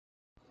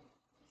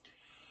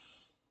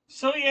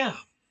So yeah,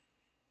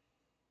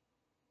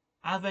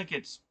 I think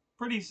it's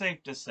pretty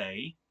safe to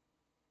say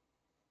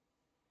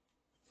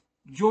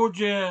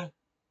Georgia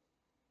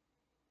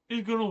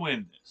is going to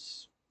win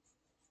this.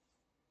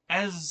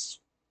 As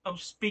of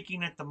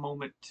speaking at the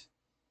moment,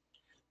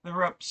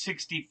 they're up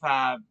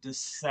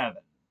 65-7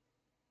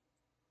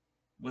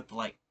 with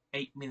like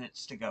 8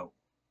 minutes to go.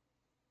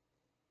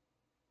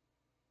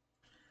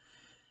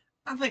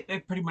 I think they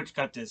pretty much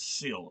got this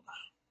sealed.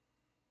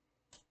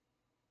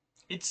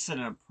 It's an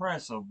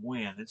impressive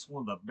win. It's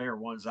one of the better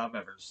ones I've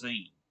ever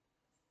seen.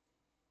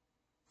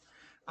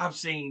 I've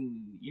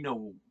seen,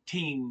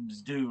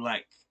 teams do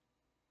like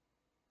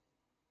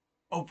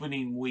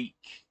opening week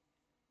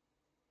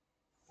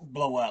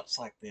blowouts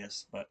like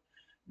this, but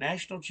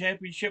national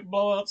championship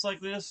blowouts like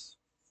this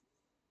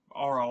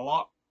are a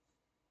lot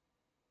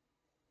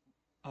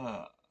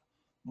uh,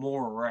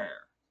 more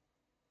rare.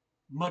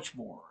 Much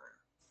more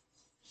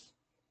rare.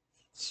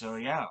 So,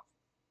 yeah.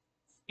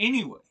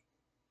 Anyway,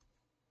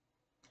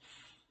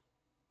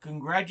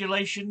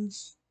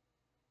 congratulations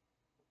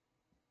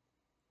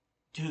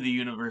to the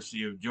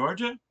University of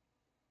Georgia,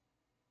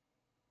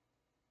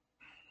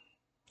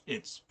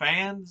 its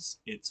fans,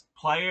 its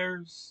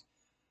players,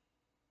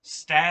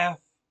 staff,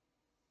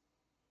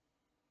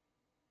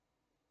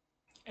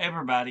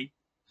 everybody.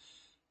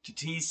 To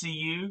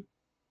TCU,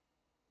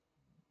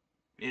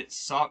 it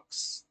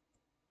sucks.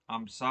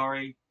 I'm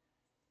sorry.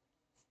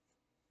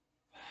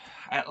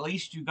 At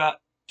least you got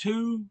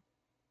to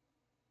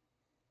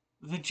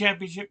the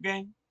championship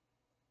game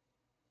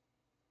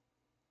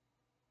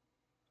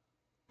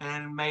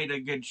and made a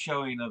good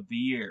showing of the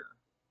year.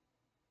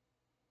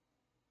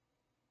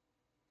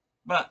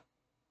 But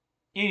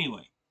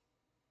anyway,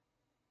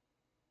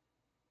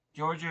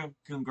 Georgia,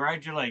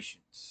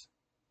 congratulations.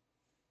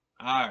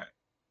 All right.